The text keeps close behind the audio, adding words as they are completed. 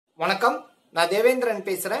வணக்கம், நான் தேவேந்திரன்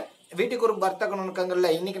பேசுறேன். வீட்டுக்கு ஒரு வர்த்தக நுணுக்கங்கள்ல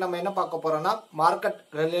இன்னைக்கு நம்ம என்ன பார்க்க போறோம்னா மார்க்கெட்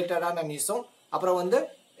ரிலேட்டடான நியூஸும் அப்புறம்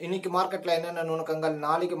இன்னைக்கு மார்க்கெட்ல என்னென்ன நுணுக்கங்கள்,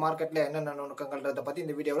 நாளைக்கு மார்க்கெட்ல என்னென்ன நுணுக்கங்கள்ன்றத பத்தி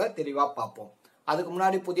இந்த வீடியோல தெளிவா பார்ப்போம். அதுக்கு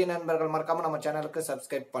முன்னாடி புதிய நண்பர்கள் மறக்காம நம்ம சேனலுக்கு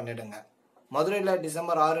சப்ஸ்கிரைப் பண்ணிடுங்க. மதுரையில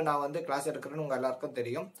டிசம்பர் 6 நான் கிளாஸ் எடுக்கிறேன்னு உங்க எல்லாருக்கும்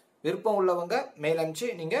தெரியும். விருப்பம் உள்ளவங்க மெயில்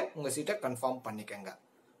அனுப்பிச்சு நீங்க உங்க சீட்டை கன்ஃபார்ம் பண்ணிக்கங்க.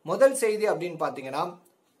 முதல் செய்தி அப்படின்னு பாத்தீங்கன்னா,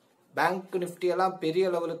 பேங்க் நிஃப்டி எல்லாம் பெரிய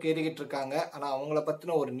லெவலுக்கு ஏறிக்கிட்டு இருக்காங்க. ஆனா அவங்கள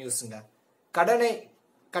பத்தின ஒரு நியூஸுங்க. கடனை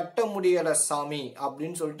கட்ட முடியல சாமி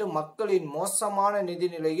அப்படின்னு சொல்லிட்டு மக்களின் மோசமான நிதி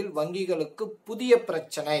நிலையில் வங்கிகளுக்கு புதிய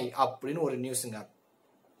பிரச்சனை அப்படின்னு ஒரு நியூஸுங்க.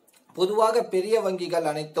 பொதுவாக பெரிய வங்கிகள்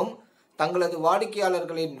அனைத்தும் தங்களது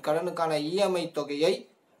வாடிக்கையாளர்களின் கடனுக்கான இஎம்ஐ தொகையை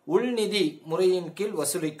உள்நிதி முறையின் கீழ்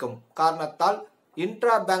வசூலிக்கும் காரணத்தால்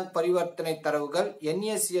இன்ட்ரா பேங்க் பரிவர்த்தனை தரவுகள்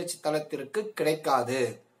NACH தளத்திற்கு கிடைக்காது.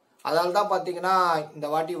 அதனால தான் பார்த்தீங்கன்னா இந்த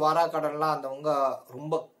வாட்டி வாரா கடன்லாம் அந்தவங்க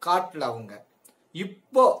ரொம்ப காட்டல. அவங்க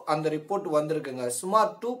இப்போ அந்த ரிப்போர்ட் வந்திருக்குங்க.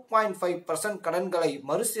 சுமார் 2.5% கடன்களை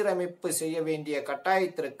மறுசீரமைப்பு செய்ய வேண்டிய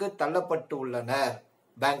கட்டாயத்திற்கு தள்ளப்பட்டு உள்ளனர்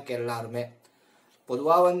பேங்க் எல்லாருமே.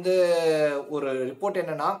 பொதுவாக ஒரு ரிப்போர்ட்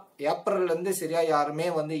என்னன்னா, ஏப்ரல்ல இருந்து சரியா யாருமே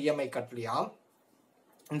இஎம்ஐ கட்டலையாம்.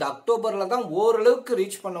 இந்த அக்டோபர்ல தான் ஓரளவுக்கு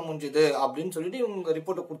ரீச் பண்ண முடிஞ்சுது அப்படின்னு சொல்லிட்டு இவங்க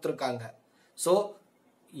ரிப்போர்ட் கொடுத்துருக்காங்க. ஸோ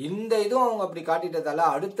இந்த இதுவும் அவங்க அப்படி காட்டிட்டதால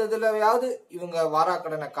அடுத்ததுலயாவது இவங்க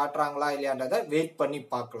வாராக்கடனை காட்டுறாங்களா இல்லையான்றதை வெயிட் பண்ணி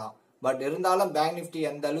பார்க்கலாம். பட் இருந்தாலும் பேங்க் நிஃப்டி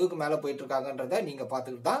எந்த அளவுக்கு மேல போயிட்டு இருக்காங்கன்றத நீங்க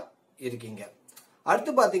பார்த்துக்கிட்டு தான் இருக்கீங்க.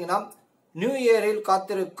 அடுத்து பாத்தீங்கன்னா, நியூ இயரில்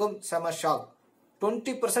காத்திருக்கும் செம ஷாக்.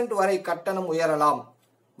 20% வரை கட்டணம் உயரலாம்.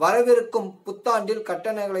 வரவிருக்கும் புத்தாண்டில்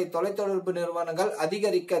கட்டணங்களை தொலைத்தொடர்பு நிறுவனங்கள்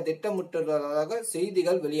அதிகரிக்க திட்டமிட்டுள்ளதாக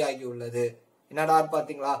செய்திகள் வெளியாகியுள்ளது. என்னடா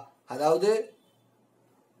பாத்தீங்களா, அதாவது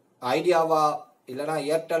ஐடியாவா இல்லைனா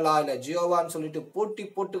ஏர்டெல்லா இல்ல ஜியோவான்னு சொல்லிட்டு போட்டி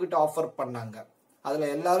போட்டுக்கிட்டு ஆஃபர் பண்ணாங்க. அதுல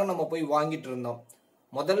எல்லாரும் நம்ம போய் வாங்கிட்டு இருந்தோம்.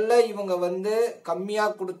 முதல்ல இவங்க கம்மியா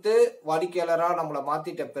கொடுத்து வாடிக்கையாளரா நம்மளை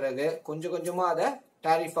மாத்திட்ட பிறகு கொஞ்சம் கொஞ்சமா அதை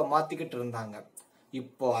டாரிஃபை மாத்திக்கிட்டு இருந்தாங்க.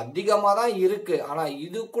 இப்போ அதிகமா தான் இருக்கு, ஆனா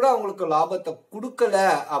இது கூட அவங்களுக்கு லாபத்தை கொடுக்கல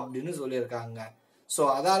அப்படின்னு சொல்லியிருக்காங்க. ஸோ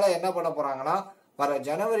அதால என்ன பண்ண போறாங்கன்னா, வர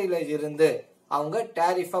ஜனவரியில இருந்து அவங்க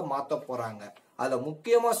டாரிஃபை மாத்த போறாங்க. அதுல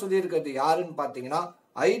முக்கியமா சொல்லியிருக்கிறது யாருன்னு பாத்தீங்கன்னா,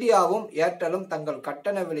 ஐடியாவும் ஏர்டெல்லும் தங்கள்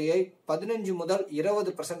கட்டண விலையை 15 முதல்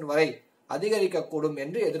 20% வரை அதிகரிக்கக்கூடும்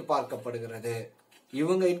என்று எதிர்பார்க்கப்படுகிறது.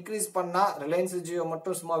 இவங்க இன்க்ரீஸ் பண்ணா ரிலையன்ஸ் ஜியோ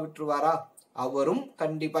மட்டும் சும்மா விட்டுருவாரா? அவரும்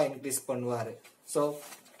கண்டிப்பா இன்க்ரீஸ் பண்ணுவாரு. ஸோ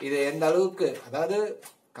இது எந்த அளவுக்கு, அதாவது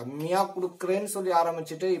கம்மியா கொடுக்குறேன்னு சொல்லி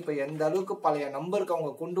ஆரம்பிச்சுட்டு இப்ப எந்த அளவுக்கு பழைய நம்பருக்கு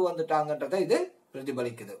அவங்க கொண்டு வந்துட்டாங்கன்றத இது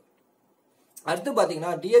பிரதிபலிக்குது. அடுத்து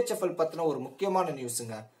பாத்தீங்கன்னா, DHFL பத்தின ஒரு முக்கியமான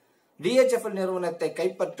நியூஸுங்க. DHFL நிறுவனத்தை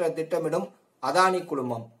கைப்பற்ற திட்டமிடும் அதானி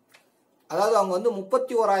குழுமம், அதாவது அவங்க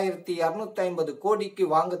 31,250 கோடிக்கு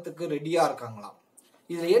வாங்கறதுக்கு ரெடியா இருக்காங்களாம்.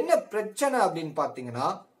 இதுல என்ன பிரச்சனை அப்படின்னு பாத்தீங்கன்னா,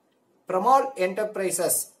 பிரமால்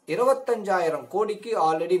என்டர்பிரைசஸ் 25,000 கோடிக்கு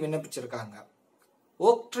ஆல்ரெடி விண்ணப்பிச்சிருக்காங்க.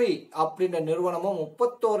 ஓக்ட்ரி அப்படின்ற நிறுவனமும்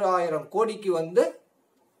 31,000 கோடிக்கு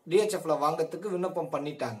DHFL வாங்கறதுக்கு விண்ணப்பம்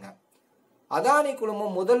பண்ணிட்டாங்க. அதானி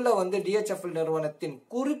குழுமம் முதல்ல DHFL நிறுவனத்தின்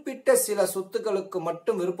குறிப்பிட்ட சில சொத்துக்களுக்கு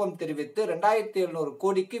மட்டும் விருப்பம் தெரிவித்து 2,700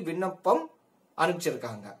 கோடிக்கு விண்ணப்பம்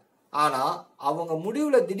அனுப்பிச்சிருக்காங்க. ஆனா அவங்க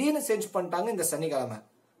முடிவுல திடீர்னு சேஞ்ச் பண்ணிட்டாங்க. இந்த சனிக்கிழமை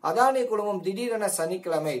அதானி குழுமம் திடீரென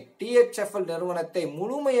சனிக்கிழமை DHFL நிறுவனத்தை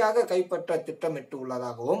முழுமையாக கைப்பற்ற திட்டமிட்டு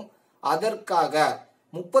உள்ளதாகவும் அதற்காக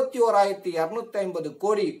 31,250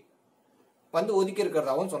 கோடி ஒதுக்கி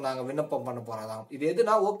இருக்கிறதாகவும் சொன்னாங்க. விண்ணப்பம் பண்ண போறதாகவும். இது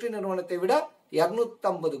எதுனா, ஓக்ட்ரி நிறுவனத்தை விட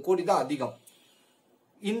 250 கோடி தான் அதிகம்.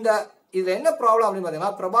 இதுல என்ன ப்ராப்ளம் அப்படின்னு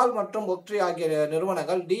பாத்தீங்கன்னா, பிரபால் மற்றும் ஒக்ட்ரி ஆகிய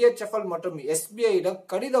நிறுவனங்கள் DHFL மற்றும் SBI-யிடம்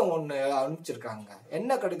கடிதம் ஒண்ணு அனுப்பிச்சிருக்காங்க.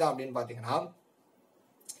 என்ன கடிதம் அப்படின்னு பாத்தீங்கன்னா,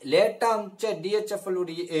 லேட்டா அனுப்பிச்ச DHFL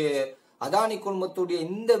அதானி குழுமத்துடைய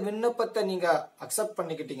இந்த விண்ணப்பத்தை நீங்க அக்செப்ட்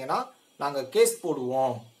பண்ணிக்கிட்டீங்கன்னா நாங்க கேஸ்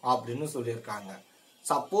போடுவோம் அப்படின்னு சொல்லியிருக்காங்க.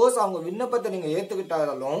 சப்போஸ் அவங்க விண்ணப்பத்தை நீங்க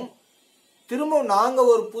ஏத்துக்கிட்டாலும் திரும்ப நாங்க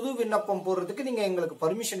ஒரு புது விண்ணப்பம் போடுறதுக்கு நீங்க எங்களுக்கு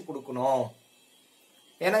பர்மிஷன் கொடுக்கணும்.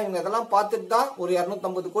 ஏன்னா இவங்க இதெல்லாம் பார்த்துட்டு தான் ஒரு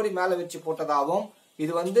 250 கோடி மேல வச்சு போட்டதாகவும்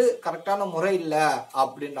இது கரெக்டான முறை இல்ல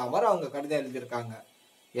அப்படின்ற மாதிரி அவங்க கடிதம் எழுதியிருக்காங்க.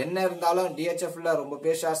 என்ன இருந்தாலும் DHFL ரொம்ப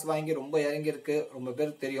பேர் ஷேர்ஸ் வாங்கி ரொம்ப இறங்கியிருக்கு, ரொம்ப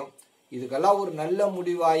பேருக்கு தெரியும். இதுக்கெல்லாம் ஒரு நல்ல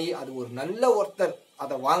முடிவாகி அது ஒரு நல்ல ஒருத்தர்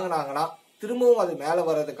அதை வாங்கினாங்கன்னா திரும்பவும் அது மேல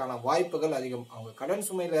வர்றதுக்கான வாய்ப்புகள் அதிகம். அவங்க கடன்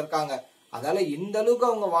சுமையில இருக்காங்க. அதால இந்த அளவுக்கு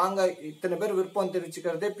அவங்க வாங்க இத்தனை பேர் விருப்பம்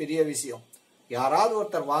தெரிவிச்சுக்கிறதே பெரிய விஷயம். யாராவது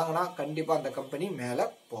ஒருத்தர் வாங்கினா கண்டிப்பா அந்த கம்பெனி மேல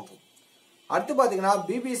போகும். அடுத்து பாத்தீங்கன்னா,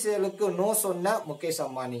 BBCL-க்கு நோ சொன்ன முகேஷ்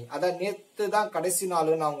அம்பானி. அதான் நேத்து தான் கடைசி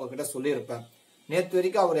நாள்னு நான் உங்ககிட்ட சொல்லியிருப்பேன். நேத்து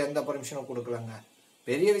வரைக்கும் அவர் எந்த பர்மிஷனும் கொடுக்கலங்க.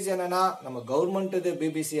 பெரிய விஷயம் என்னன்னா, நம்ம கவர்மெண்ட் இது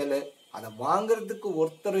BBCL, அதை வாங்குறதுக்கு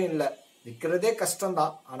ஒருத்தரும் இல்லை. விற்கிறதே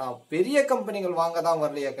கஷ்டம்தான். ஆனா பெரிய கம்பெனிகள் வாங்க தான்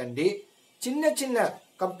வரலையே கண்டி சின்ன சின்ன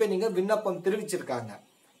கம்பெனிங்க விண்ணப்பம் தெரிவிச்சிருக்காங்க.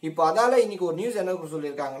 இப்போ அதால இன்னைக்கு ஒரு நியூஸ் என்ன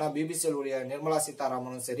சொல்லியிருக்காங்கன்னா, பிபிசிஎல் உடைய நிர்மலா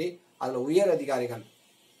சீதாராமனும் சரி, அதுல உயர் அதிகாரிகள்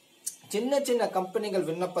சின்ன சின்ன கம்பெனிகள்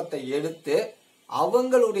விண்ணப்பத்தை எடுத்து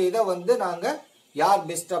அவங்களுடைய இதை வந்து நாங்க யார்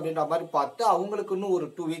பெஸ்ட் அப்படின்ற மாதிரி பார்த்து அவங்களுக்கு இன்னும் ஒரு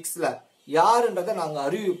 2 வீக்ஸ்ல யாருன்றதை நாங்க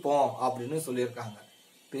அறிவிப்போம் அப்படின்னு சொல்லியிருக்காங்க.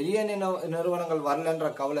 பெரிய நிறுவனங்கள் வரலன்ற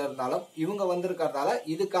கவலை இருந்தாலும் இவங்க வந்திருக்கிறதால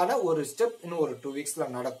இதுக்கான ஒரு ஸ்டெப் இன்னும் ஒரு 2 வீக்ஸ்ல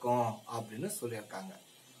நடக்கும் அப்படின்னு சொல்லியிருக்காங்க.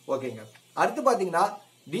 ஓகேங்க. அடுத்து பாத்தீங்கன்னா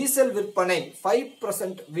டீசல் விற்பனை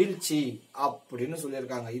 5% வீழ்ச்சி அப்படின்னு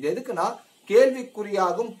சொல்லியிருக்காங்க. இது எதுக்குன்னா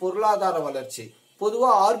கேள்விக்குறியாகும் பொருளாதார வளர்ச்சி. பொதுவா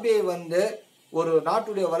ஆர்பிஐ வந்து ஒரு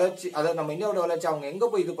நாட்டுடைய வளர்ச்சி, அதாவது நம்ம இந்தியாவோட வளர்ச்சி அவங்க எங்க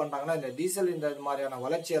போய் இது பண்றாங்கன்னா இந்த டீசல் இந்த மாதிரியான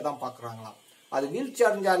வளர்ச்சியை தான் பாக்குறாங்களாம். அது வீழ்ச்சி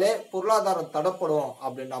அடைஞ்சாலே பொருளாதாரம் தடப்படும்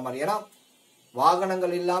அப்படின்ற மாதிரி. ஏன்னா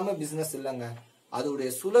வாகனங்கள் இல்லாம பிசினஸ் இல்லைங்க. அதோடைய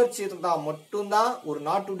சுழற்சி இருந்தா மட்டும்தான் ஒரு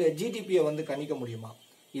நாட்டுடைய ஜிடிபியை வந்து கணிக்க முடியுமா.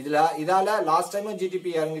 இதால லாஸ்ட் டைமும்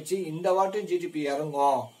ஜிடிபி இறங்குச்சு, இந்த வாட்டியும் ஜிடிபி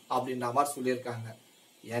இறங்கும் அப்படின்ற மாதிரி சொல்லியிருக்காங்க.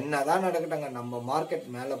 என்னதான் நடக்கட்டாங்க, நம்ம மார்க்கெட்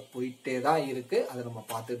மேல போயிட்டே தான் இருக்கு, அதை நம்ம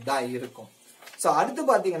பார்த்துட்டு தான் இருக்கும். ஸோ அடுத்து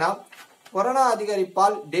பாத்தீங்கன்னா கொரோனா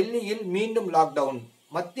அதிகரிப்பால் டெல்லியில் மீண்டும் லாக்டவுன்,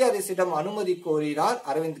 மத்திய அரசிடம் அனுமதி கோரினார்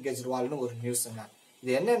அரவிந்த் கெஜ்ரிவால்னு ஒரு நியூஸ்ங்க.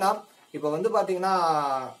 இது என்னன்னா இப்ப வந்து பாத்தீங்கன்னா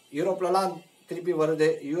யூரோப்லலாம் திருப்பி வருது,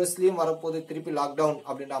 யூஎஸ்லயும் வரப்போது திருப்பி லாக்டவுன்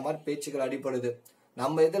அப்படின்ற மாதிரி பேச்சுகள் அடிப்படுது.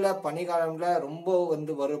 நம்ம இதுல பனிக்காலம்ல ரொம்ப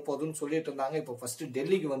வந்து வரப்போகுதுன்னு சொல்லிட்டு இருந்தாங்க. இப்போ ஃபர்ஸ்ட்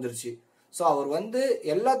டெல்லிக்கு வந்துருச்சு. ஸோ அவர் வந்து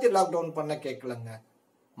எல்லாத்தையும் லாக்டவுன் பண்ண கேட்கலங்க,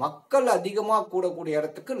 மக்கள் அதிகமா கூடக்கூடிய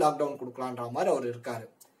இடத்துக்கு லாக்டவுன் கொடுக்கலான்ற மாதிரி அவர் இருக்காரு.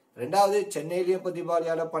 ரெண்டாவது சென்னையிலயும் இப்போ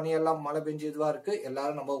தீபாவளியால பனியெல்லாம் மழை பெஞ்சு இதுவா இருக்கு,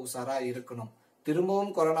 எல்லாரும் நம்ம உஷாரா இருக்கணும்.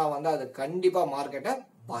 திரும்பவும் கொரோனா வந்து அது கண்டிப்பா மார்க்கெட்டை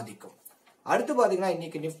பாதிக்கும். அடுத்து பாத்தீங்கன்னா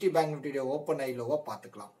இன்னைக்கு நிப்டி பேங்க் நிப்டியோட ஓப்பன் ஐ லோவா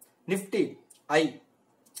பாத்துக்கலாம். நிப்டி ஐ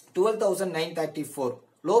 12,934,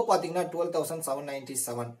 லோ பாத்தீங்கன்னா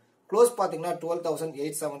 12,797, க்ளோஸ் பாத்தீங்கன்னா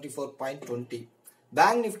 12,874.20.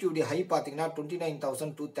 பேங்க் நிப்டியோட ஹை பாத்தீங்கன்னா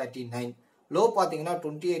 29,239, லோ பாத்தீங்கன்னா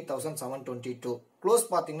 28,722, க்ளோஸ்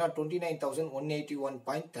பாத்தீங்கன்னா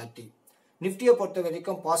 29,181.30. நிப்டியை பொறுத்த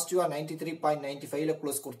வரைக்கும் பாசிட்டிவா 93.95ல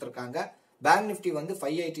க்ளோஸ் கொடுத்திருக்காங்க. பேங்க் நிப்டி வந்து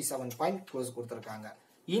 587 பாயிண்ட் க்ளோஸ் கொடுத்திருக்காங்க.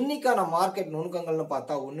 இன்னைக்கான மார்க்கெட் நுணுக்கங்கள்னு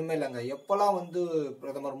பார்த்தா ஒண்ணுமே இல்லைங்க. எப்பெல்லாம் வந்து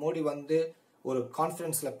பிரதமர் மோடி வந்து ஒரு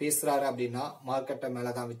கான்ஃபரன்ஸ்ல பேசுறாரு அப்படின்னா மார்க்கெட்டை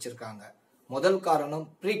மேலதான் வச்சிருக்காங்க. முதல் காரணம்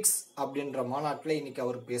பிரிக்ஸ் அப்படின்ற மாநாட்டில் இன்னைக்கு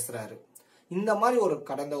அவர் பேசுறாரு. இந்த மாதிரி ஒரு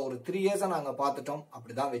கடந்த ஒரு 3 இயர்ஸா நாங்க பார்த்துட்டோம்,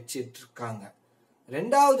 அப்படிதான் வச்சிட்டு இருக்காங்க.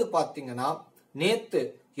 ரெண்டாவது பாத்தீங்கன்னா நேத்து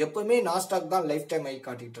எப்பவுமே நாஸ்டாக் தான் லைஃப் டைம் ஐ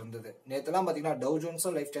காட்டிட்டு இருந்தது. நேத்துலாம் பாத்தீங்கன்னா டவ்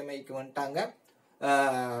ஜோன்ஸும் லைஃப் டைம் ஐக்கு வந்துட்டாங்க.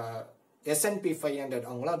 S&P 500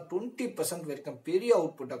 அவங்களாம் 20% வரைக்கும் பெரிய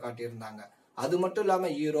அவுட்புட்டை காட்டியிருந்தாங்க. அது மட்டும் இல்லாம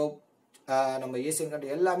யூரோப், நம்ம ஏசியன் கண்ட்ரி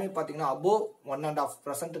எல்லாமே பாத்தீங்கன்னா அபோவ்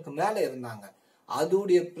 1.5% மேல இருந்தாங்க.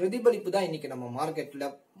 அதோடைய பிரதிபலிப்பு தான் இன்னைக்கு நம்ம மார்க்கெட்ல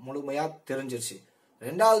முழுமையா தெரிஞ்சிருச்சு.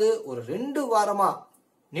 ரெண்டாவது ஒரு 2 வாரமா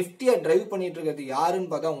நிப்டியை டிரைவ் பண்ணிட்டு இருக்கிறது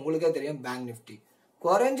யாருன்னு பார்த்தா உங்களுக்கே தெரியும், பேங்க் நிப்டி.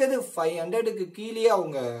 குறைஞ்சது 500க்கு கீழே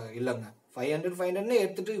அவங்க இல்லைங்க. 500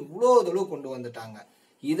 எடுத்துட்டு இவ்வளோ தூரம் கொண்டு வந்துட்டாங்க.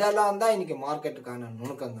 இதெல்லாம் தான் இன்னைக்கு மார்க்கெட்டுக்கான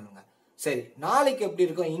நுணுக்கங்கள்ங்க. சரி, நாளைக்கு எப்படி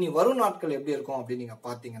இருக்கும், இனி வரும் நாட்கள் எப்படி இருக்கும் அப்படின்னு நீங்க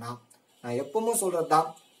பாத்தீங்கன்னா, நான் எப்பவும் சொல்றதுதான்,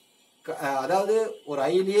 அதாவது ஒரு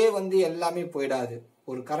ஐலியே வந்து எல்லாமே போயிடாது,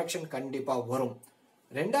 ஒரு கரெக்ஷன் கண்டிப்பா வரும்.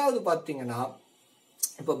 ரெண்டாவது பாத்தீங்கன்னா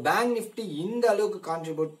இப்போ பேங்க் நிப்டி இந்த அளவுக்கு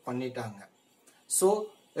கான்ட்ரிபியூட் பண்ணிட்டாங்க. ஸோ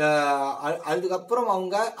அதுக்கப்புறம்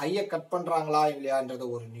அவங்க ஐயை கட் பண்றாங்களா இல்லையான்றது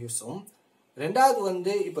ஒரு நியூஸும். ரெண்டாவது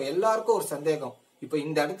வந்து இப்போ எல்லாருக்கும் ஒரு சந்தேகம், இப்போ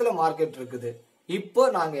இந்த இடத்துல மார்க்கெட் இருக்குது, இப்போ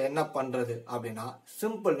நாங்க என்ன பண்றது அப்படின்னா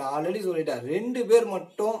சிம்பிள். நான் ஆல்ரெடி சொல்லிட்டேன், 2 பேர்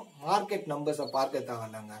மட்டும் மார்க்கெட் நம்பர்ஸை பார்க்க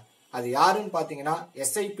தேவையில்லைங்க. அது யாருன்னு பாத்தீங்கன்னா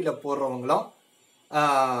எஸ்ஐபில போடுறவங்களும்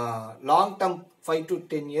லாங் டேர்ம் 5 to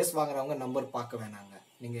 10 இயர்ஸ் வாங்குறவங்க நம்பர் பார்க்க வேணாங்க.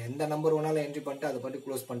 நீங்க எந்த நம்பர் வேணாலும் என்ட்ரி பண்ணிட்டு அதை பற்றி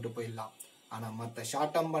க்ளோஸ் பண்ணிட்டு போயிடலாம். ஆனா மற்ற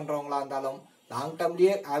ஷார்ட் டேர்ம் பண்றவங்களா இருந்தாலும் லாங்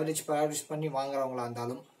டேர்ம்லயே ஆவரேஜ் பண்ணி வாங்குறவங்களா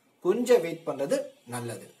இருந்தாலும் கொஞ்சம் வெயிட் பண்றது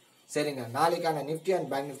நல்லது. சரிங்க, நாளைக்கான Nifty and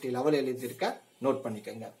bank Nifty level எழுதியிருக்க நோட்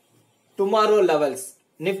பண்ணிக்கோங்க. Tomorrow levels,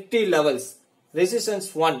 Nifty levels, resistance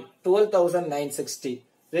 1 12,960,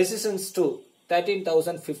 resistance 2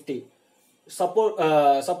 13,050,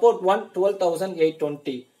 support 1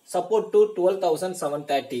 12,820, support 2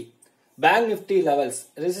 12,730. Bank Nifty levels,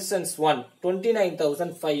 resistance 1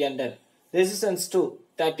 29,500, resistance 2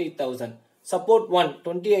 30,000, support 1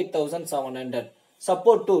 28,700,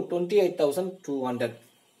 support 2 28,200.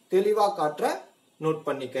 தெளிவா காட்டுற நோட்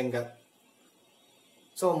பண்ணிக்கங்க.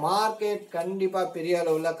 ஸோ மார்க்கெட் கண்டிப்பா பெரிய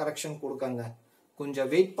அளவுல கரெக்ஷன் கொடுக்கங்க. கொஞ்சம்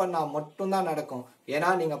வெயிட் பண்ணா மட்டும்தான் நடக்கும். ஏன்னா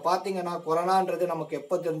நீங்க பாத்தீங்கன்னா கொரோனான்றது நமக்கு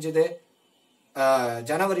எப்போ தெரிஞ்சது,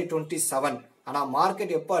 ஜனவரி 27. ஆனா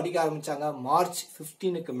மார்க்கெட் எப்போ அடிக்க ஆரம்பிச்சாங்க, மார்ச்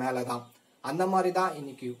 15க்கு மேலதான். அந்த மாதிரி தான்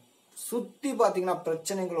இன்னைக்கு சுத்தி பாத்தீங்கன்னா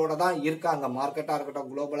பிரச்சனைகளோட தான் இருக்காங்க. மார்க்கெட்டா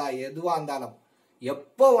இருக்கட்டும், குளோபலா எதுவா இருந்தாலும்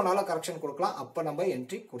எப்போ வேணாலும் கரெக்ஷன் கொடுக்கலாம். அப்ப நம்ம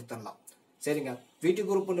என்ட்ரி கொடுத்துடலாம். சரிங்க, வீட்டு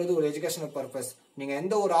குரூப்ன்றது ஒரு எஜுகேஷனல் பர்பஸ். நீங்க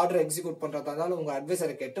எந்த ஒரு ஆர்டர் எக்ஸிக்யூட் பண்றதா இருந்தாலும் உங்க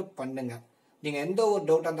அட்வைசரை கேட்டு பண்ணுங்க. நீங்க எந்த ஒரு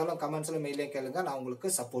டவுட் இருந்தாலும் கமெண்ட்ஸ்ல மெயிலே கேளுங்க, நான் உங்களுக்கு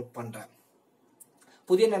சப்போர்ட் பண்றேன்.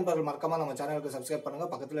 புதிய நண்பர்கள் மறக்காம நம்ம சேனலுக்கு சப்ஸ்கிரைப் பண்ணுங்க,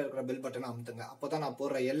 பக்கத்துல இருக்கிற பெல் பட்டனை அமுத்துங்க. அப்பதான் நான்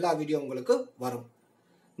போடுற எல்லா வீடியோ உங்களுக்கு வரும்.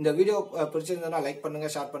 இந்த வீடியோ பிடிச்சிருந்தா லைக் பண்ணுங்க,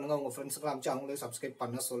 ஷேர் பண்ணுங்க, உங்க ஃப்ரெண்ட்ஸுக்கு அனுப்பிச்சு அவங்களே சப்ஸ்கிரைப்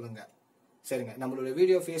பண்ண சொல்லுங்க. சரிங்க, நம்மளுடைய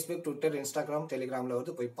வீடியோ ஃபேஸ்புக், ட்விட்டர், இன்ஸ்டாகிராம், டெலிகிராம்ல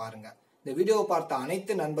வந்து போய் பாருங்க. இந்த வீடியோவை பார்த்த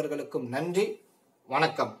அனைத்து நண்பர்களுக்கும் நன்றி,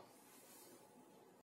 வணக்கம்.